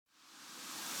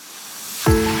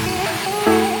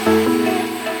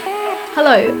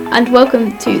Hello and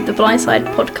welcome to the Blindside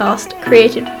podcast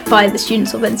created by the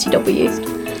students of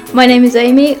NCW. My name is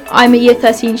Amy, I'm a Year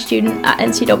 13 student at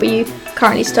NCW,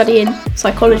 currently studying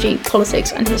psychology,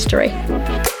 politics and history.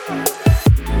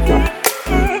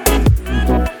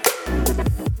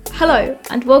 Hello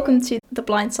and welcome to the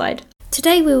Blindside.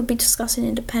 Today we will be discussing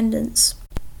independence.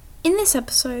 In this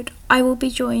episode I will be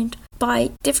joined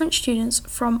by different students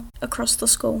from across the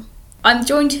school. I'm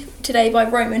joined today by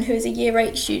Roman, who is a Year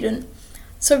 8 student.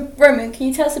 So Roman, can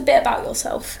you tell us a bit about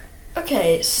yourself?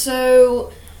 Okay,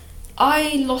 so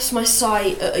I lost my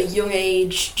sight at a young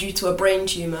age due to a brain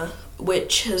tumour,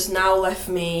 which has now left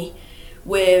me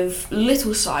with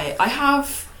little sight. I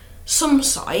have some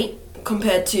sight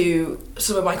compared to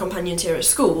some of my companions here at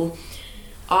school.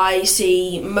 I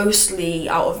see mostly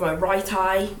out of my right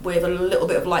eye with a little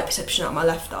bit of light perception out of my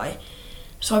left eye.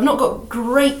 So I've not got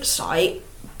great sight,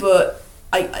 but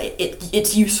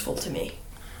it's useful to me.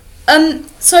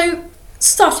 So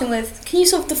starting with, can you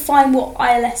sort of define what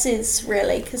ILS is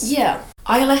really? Yeah,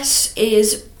 ILS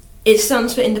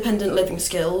stands for Independent Living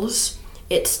Skills.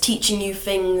 It's teaching you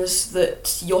things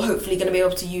that you're hopefully going to be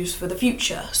able to use for the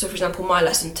future. So for example, my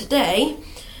lesson today,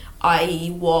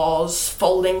 I was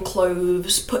folding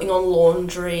clothes, putting on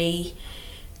laundry,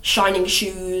 shining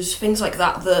shoes, things like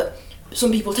that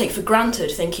some people take for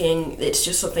granted, thinking it's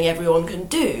just something everyone can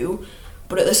do,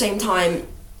 but at the same time,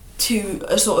 to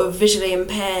a sort of visually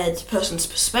impaired person's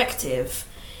perspective,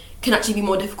 can actually be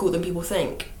more difficult than people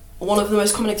think. One of the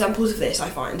most common examples of this,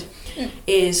 I find,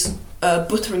 is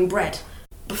buttering bread.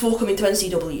 Before coming to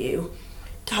NCW,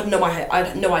 I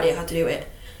had no idea how to do it.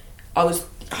 I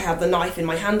had the knife in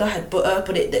my hand, I had butter,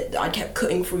 but I kept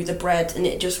cutting through the bread and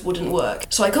it just wouldn't work.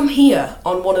 So I come here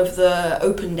on one of the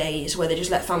open days where they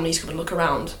just let families come and look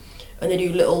around, and they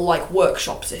do little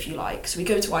workshops, if you like. So we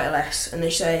go to ILS and they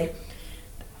say,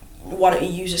 why don't you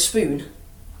use a spoon?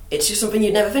 It's just something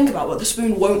you'd never think about, but the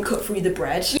spoon won't cut through the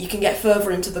bread. You can get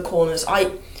further into the corners.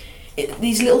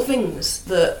 These little things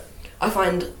that I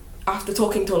find, after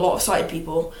talking to a lot of sighted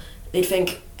people, they'd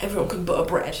think everyone can butter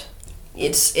bread.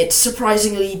 It's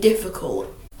surprisingly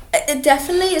difficult. It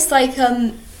definitely is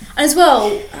and as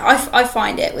well, I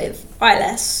find it with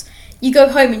ILS, you go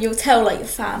home and you'll tell your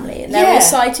family and they're all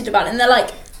excited about it and they're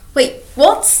like, wait,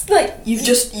 what?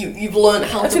 You've learned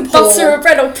how to butter a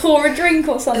bread or pour a drink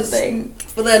or something.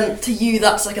 But then to you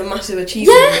that's a massive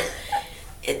achievement.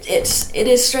 Yeah. It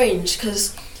is strange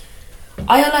because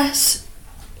ILS,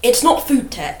 it's not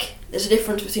food tech. There's a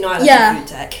difference between ILS and food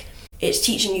tech. It's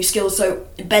teaching you skills, so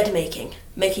bed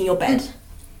making your bed.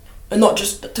 And not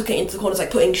just tucking it into the corners,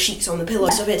 putting sheets on the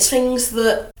pillows. So it's things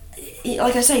that,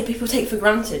 like I say, people take for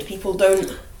granted. People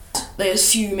don't, they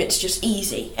assume it's just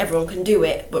easy, everyone can do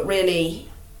it, but really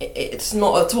it's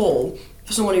not at all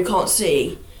for someone who can't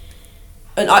see.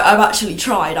 And I've actually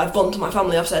tried. I've gone to my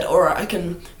family, I've said, alright, I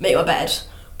can make my bed.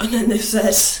 And then they've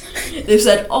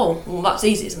said, oh, well that's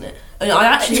easy, isn't it? And I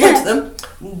actually went to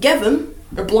them, gave them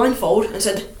a blindfold and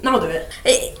said, now do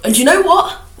it. And you know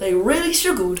what? They really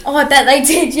struggled. Oh, I bet they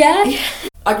did, yeah?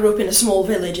 I grew up in a small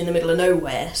village in the middle of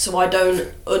nowhere, so I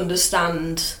don't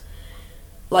understand.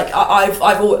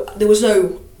 There was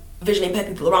no visually impaired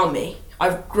people around me.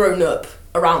 I've grown up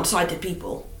around sighted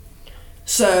people.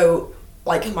 So,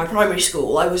 in my primary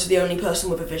school, I was the only person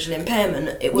with a visual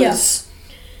impairment. It was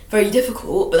very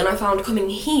difficult, but then I found coming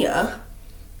here,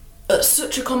 at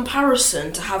such a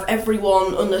comparison to have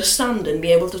everyone understand and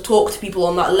be able to talk to people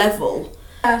on that level,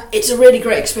 it's a really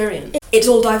great experience. It's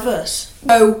all diverse.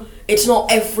 So it's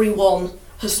not everyone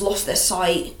has lost their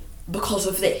sight because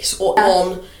of this, or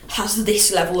one has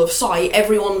this level of sight.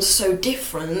 Everyone's so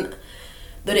different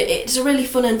that it's a really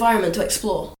fun environment to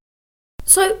explore.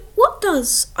 So what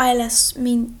does ILS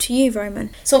mean to you,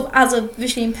 Roman? Sort of as a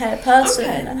visually impaired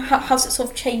person, and how's it sort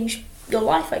of changed your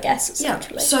life, I guess,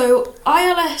 essentially? Yeah. So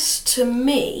ILS to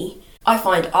me, I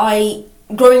find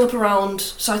growing up around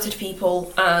sighted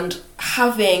people and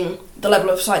having the level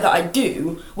of sight that I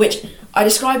do, which I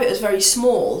describe it as very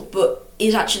small, but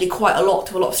is actually quite a lot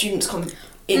to a lot of students come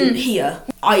in here.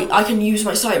 I can use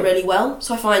my sight really well,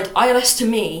 so I find ILS to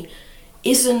me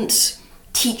isn't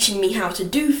teaching me how to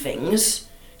do things,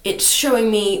 it's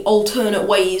showing me alternate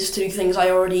ways to do things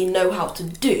I already know how to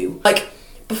do.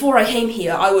 Before I came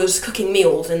here, I was cooking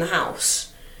meals in the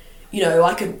house.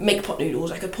 I could make pot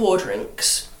noodles, I could pour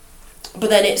drinks. But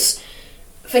then it's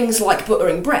things like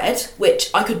buttering bread,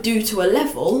 which I could do to a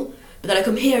level, but then I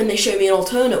come here and they show me an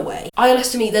alternate way.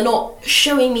 ILS to me, they're not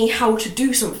showing me how to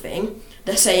do something,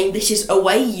 they're saying this is a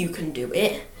way you can do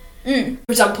it.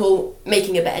 For example,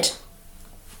 making a bed.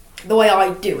 The way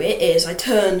I do it is I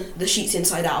turn the sheets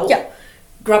inside out,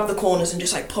 grab the corners and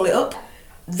just pull it up,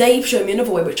 they've shown me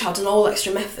another way which has an all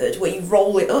extra method where you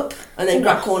roll it up and then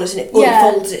grab corners and it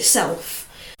unfolds itself.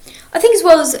 I think as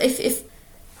well as if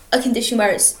a condition where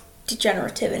it's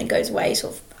degenerative and it goes away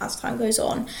sort of as time goes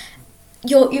on,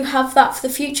 you have that for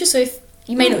the future. So if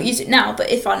you may not use it now, but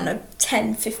if, I don't know,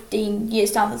 10, 15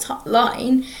 years down the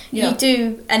line, you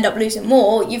do end up losing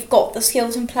more, you've got the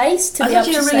skills in place to be able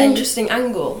to That's actually a really interesting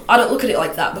angle. I don't look at it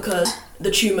like that because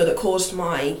the tumour that caused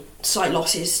my sight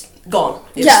loss is gone.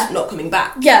 It's not coming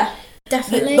back. Yeah,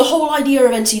 definitely. The whole idea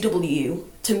of NCW,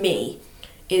 to me,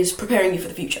 is preparing you for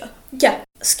the future. Yeah,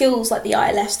 skills like the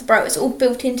ILS, the Braille, it's all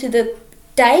built into the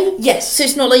day. Yes. So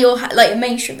it's not like you're like a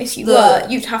mainstream. If you were,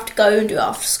 you'd have to go and do it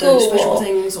after school. Special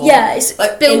things. Or, it's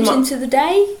like built into the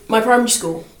day. My primary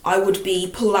school, I would be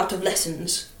pulled out of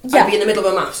lessons. I'd be in the middle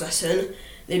of a maths lesson.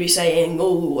 They'd be saying,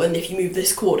 oh, and if you move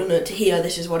this coordinate to here,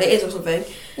 this is what it is, or something.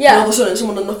 Yeah. And all of a sudden,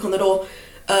 someone would knock on the door.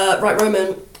 Right,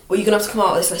 Roman, well, you're going to have to come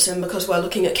out of this lesson because we're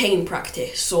looking at cane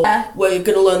practice, or we're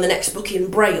going to learn the next book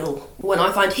in Braille. When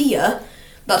I find here,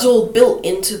 that's all built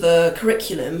into the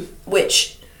curriculum,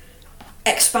 which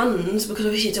expands because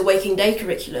obviously it's a waking day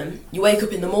curriculum. You wake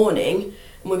up in the morning,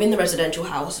 and within the residential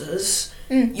houses,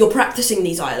 you're practicing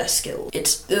these ILS skills.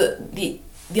 It's the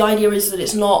idea is that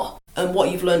it's not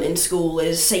what you've learnt in school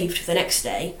is saved for the next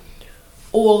day.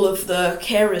 All of the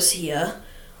carers here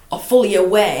are fully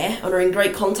aware and are in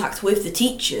great contact with the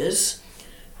teachers,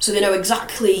 so they know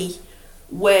exactly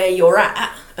where you're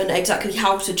at and exactly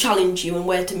how to challenge you and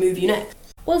where to move you next.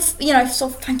 Well, so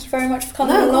thank you very much for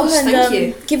coming along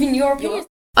and giving your opinion.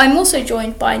 I'm also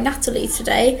joined by Natalie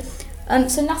today.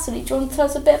 So Natalie, do you want to tell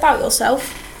us a bit about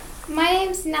yourself? My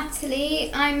name's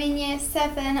Natalie. I'm in year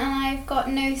 7 and I've got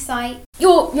no sight.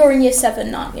 You're in year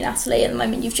 7, aren't you, Natalie? At the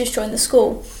moment, you've just joined the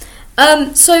school.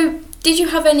 So did you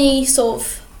have any sort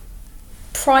of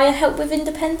prior help with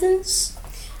independence?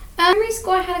 Primary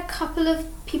school, I had a couple of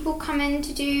people come in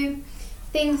to do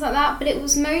things like that, but it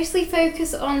was mostly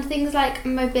focused on things like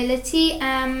mobility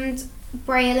and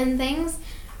Braille and things.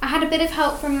 I had a bit of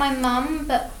help from my mum,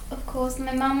 but of course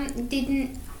my mum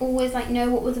didn't always know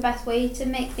what was the best way to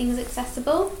make things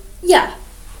accessible. Yeah.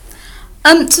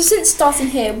 So since starting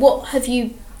here, what have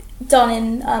you done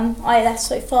in ILS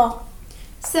so far?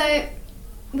 So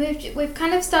we've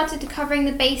kind of started covering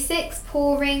the basics: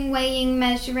 pouring, weighing,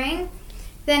 measuring.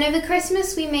 Then over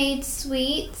Christmas we made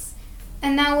sweets,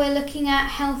 and now we're looking at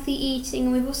healthy eating,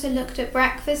 and we've also looked at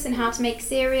breakfast and how to make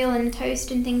cereal and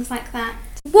toast and things like that.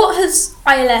 What has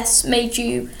ILS made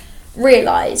you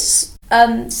realise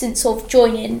since sort of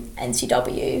joining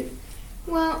NCW?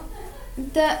 Well,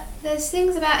 there's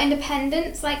things about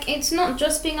independence, it's not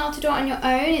just being able to do it on your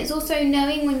own, it's also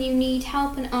knowing when you need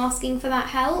help and asking for that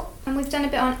help. And we've done a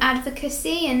bit on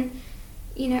advocacy and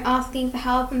asking for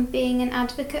help and being an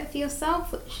advocate for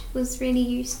yourself, which was really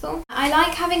useful. I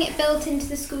like having it built into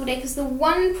the school day because the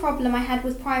one problem I had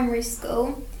with primary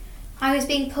school, I was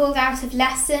being pulled out of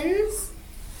lessons.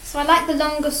 So I like the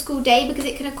longer school day because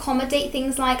it can accommodate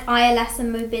things like ILS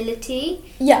and mobility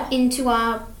into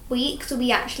our week, so we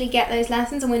actually get those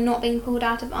lessons and we're not being pulled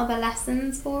out of other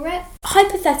lessons for it.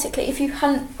 Hypothetically, if you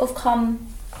hadn't have come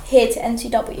here to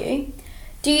NCW,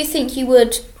 do you think you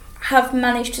would have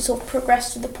managed to sort of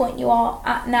progress to the point you are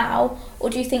at now, or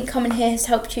do you think coming here has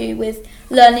helped you with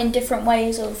learning different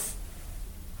ways of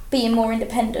being more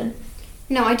independent?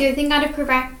 No, I don't think I'd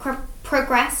have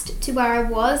progressed to where I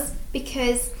was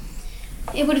because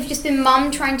it would have just been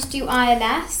mum trying to do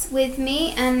ILS with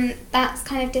me, and that's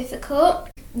kind of difficult.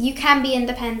 You can be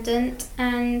independent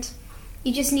and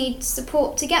you just need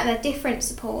support to get there, different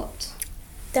support.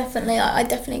 Definitely, I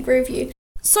definitely agree with you.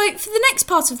 So for the next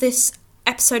part of this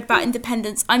episode about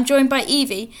independence, I'm joined by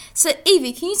Evie. So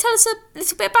Evie, can you tell us a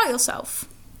little bit about yourself?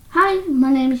 Hi,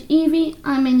 my name is Evie.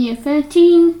 I'm in year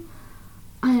 13.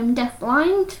 I am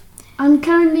deafblind. I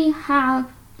currently have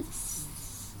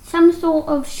some sort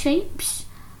of shapes,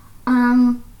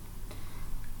 and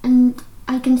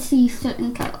I can see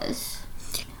certain colours.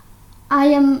 I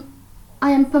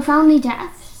am profoundly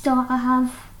deaf, so I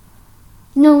have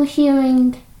no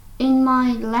hearing in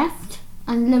my left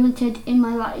and limited in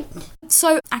my right.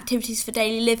 So activities for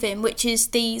daily living, which is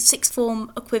the sixth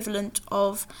form equivalent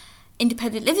of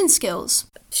independent living skills.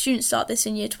 Students start this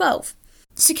in year 12.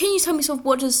 So can you tell me sort of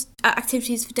what does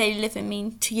activities for daily living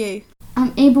mean to you?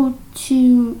 I'm able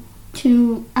to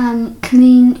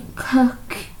clean,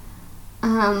 cook,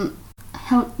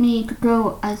 help me to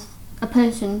grow as a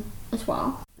person as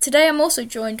well. Today I'm also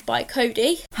joined by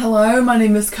Cody. Hello, my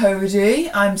name is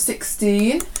Cody. I'm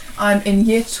 16. I'm in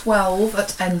year 12 at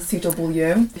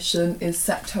NCW. Condition is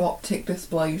septo-optic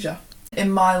dysplasia.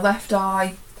 In my left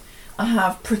eye, I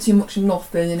have pretty much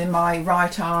nothing, and in my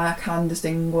right eye I can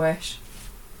distinguish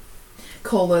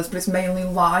colours, but it's mainly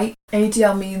light.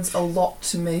 ADL means a lot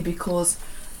to me because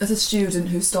as a student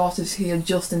who started here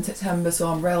just in September, so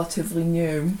I'm relatively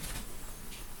new,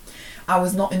 I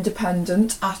was not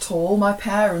independent at all. My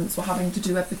parents were having to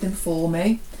do everything for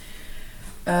me.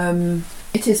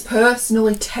 It is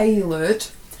personally tailored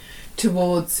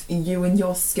towards you and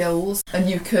your skills, and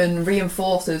you can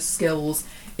reinforce those skills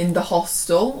in the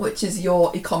hostel, which is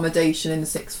your accommodation in the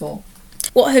sixth form.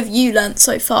 What have you learnt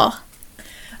so far?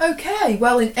 Okay,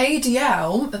 well in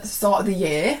ADL at the start of the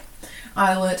year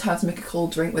I learnt how to make a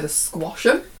cold drink with a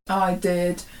squasher. I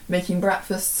did making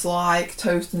breakfasts like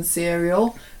toast and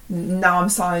cereal. Now I'm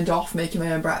signed off making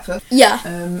my own breakfast. Yeah.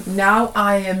 Now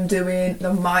I am doing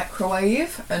the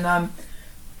microwave, and I'm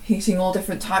heating all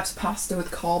different types of pasta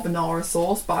with carbonara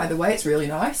sauce. By the way, it's really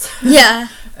nice. Yeah.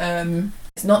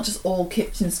 It's not just all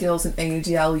kitchen skills in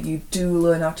ADL. You do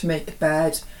learn how to make a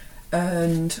bed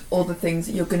and other things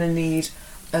that you're going to need,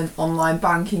 and online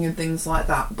banking and things like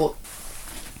that. But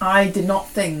I did not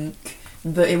think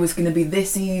that it was going to be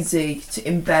this easy to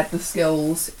embed the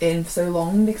skills in so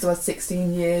long, because I had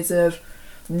 16 years of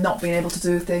not being able to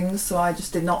do things, so I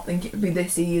just did not think it would be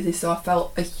this easy. So I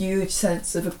felt a huge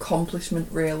sense of accomplishment,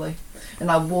 really. And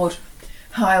I would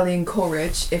highly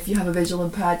encourage, if you have a visual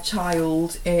impaired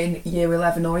child in year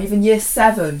 11 or even year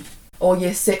 7 or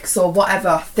year 6 or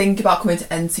whatever, think about coming to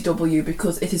NCW,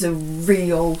 because it is a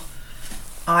real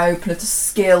eye-opener to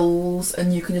skills,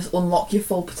 and you can just unlock your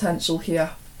full potential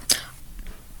here.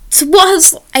 So what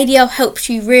has ADL helped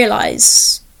you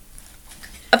realise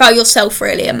about yourself,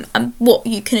 really, and what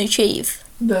you can achieve?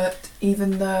 That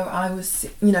even though I was,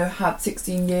 had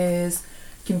 16 years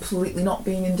completely not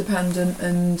being independent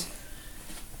and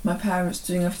my parents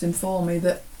doing everything for me,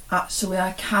 that actually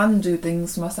I can do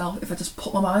things for myself if I just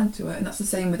put my mind to it, and that's the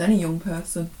same with any young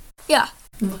person. Yeah.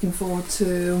 I'm looking forward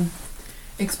to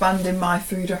expanding my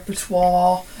food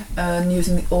repertoire and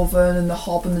using the oven and the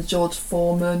hob and the George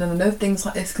Foreman, and I know things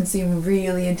like this can seem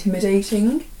really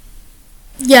intimidating.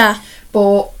 Yeah.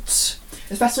 But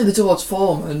especially the George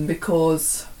Foreman,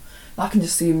 because that can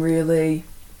just seem really,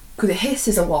 because it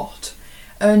hisses a lot,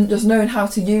 and just knowing how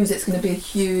to use it's going to be a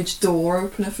huge door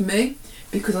opener for me,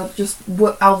 because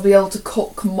I'll be able to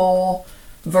cook more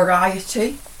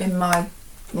variety in my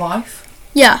life.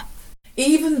 Yeah.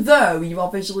 Even though you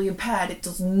are visually impaired, it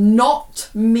does not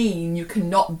mean you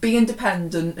cannot be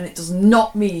independent, and it does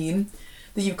not mean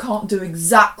that you can't do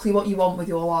exactly what you want with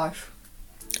your life.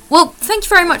 Well, thank you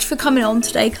very much for coming on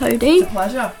today, Cody. It's a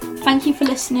pleasure. Thank you for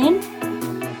listening.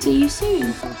 See you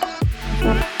soon.